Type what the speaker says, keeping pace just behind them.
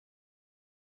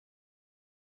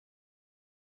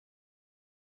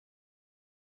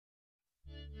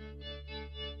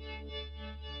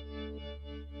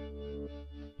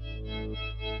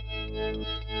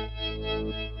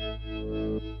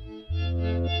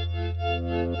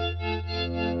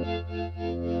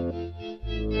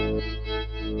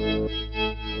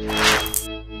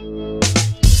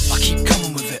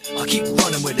I keep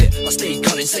running with it, I stay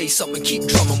cunning, say something, keep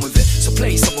drumming with it. So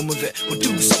play something with it, or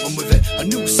do something with it. I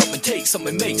knew something, take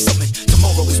something, make something.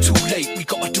 Tomorrow is too late, we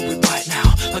gotta do it right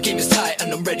now. My game is tight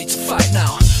and I'm ready to fight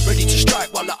now. Ready to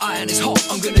strike while the iron is hot.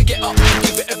 I'm gonna get up and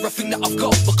give it everything that I've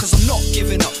got. Because I'm not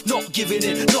giving up, not giving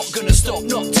in, not gonna stop,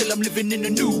 not till I'm living in a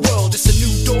new world. It's a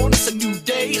new dawn, it's a new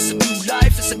day, it's a new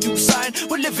life, it's a new sign.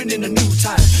 We're living in a new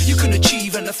time. You can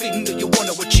achieve anything that you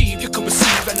wanna achieve. You can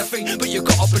receive anything, but you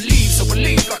gotta believe. So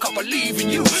believe like I believe in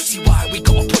you. See why we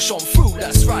gotta push on through.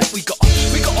 That's right, we gotta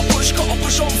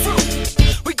push on through.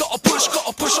 We gotta push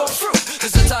on through.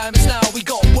 Cause the time is now, we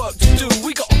got work to do.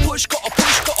 We gotta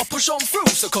push on through.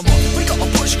 So come on, we gotta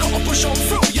push on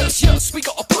through. Yes, yes, we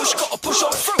gotta push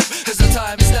on through. Cause the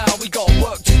time is now, we got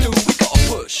work to do. We gotta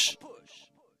push.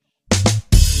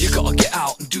 You gotta get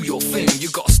out and do your thing. You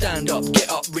gotta stand up, get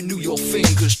up, renew your thing.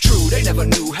 Cause true, they never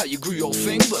knew how you grew your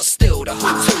thing. But still, the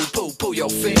hoods who pull your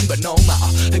thing. But no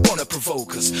matter, they wanna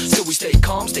provoke us. Still we stay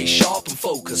calm, stay sharp and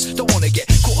focused. Don't wanna get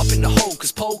caught up in the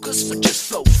hocus pocus, but just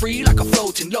float free like a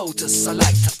floating lotus. I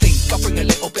like to think I bring a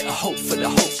little bit of hope for the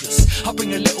hopeless. I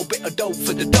bring a little bit of dope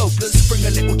for the dopeless. Bring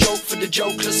a little joke for the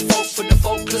jokeless, folk for the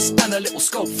folkless, and a little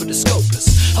scope for the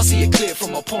scopeless. I see it clear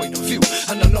from my point of view,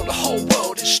 and I know the whole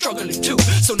world is struggling too.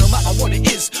 So no matter what it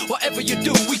is, whatever you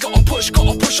do, we gotta push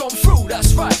on through.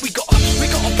 That's right, we gotta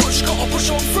push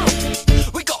on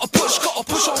through. We gotta push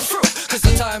on through. Cause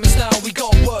the time is now, we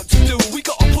got work to do. We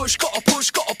gotta push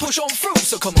on through.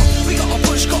 So come on, we gotta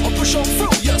push on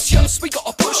through. Yes, yes, we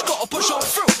gotta push on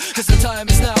through. Cause the time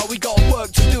is now, we got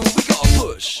work to do. We gotta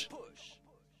push.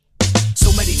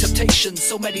 So many temptations,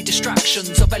 so many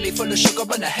distractions. A belly full of sugar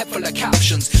and a head full of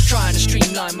captions. Trying to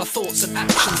streamline my thoughts and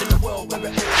actions in a world where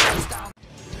it all comes down.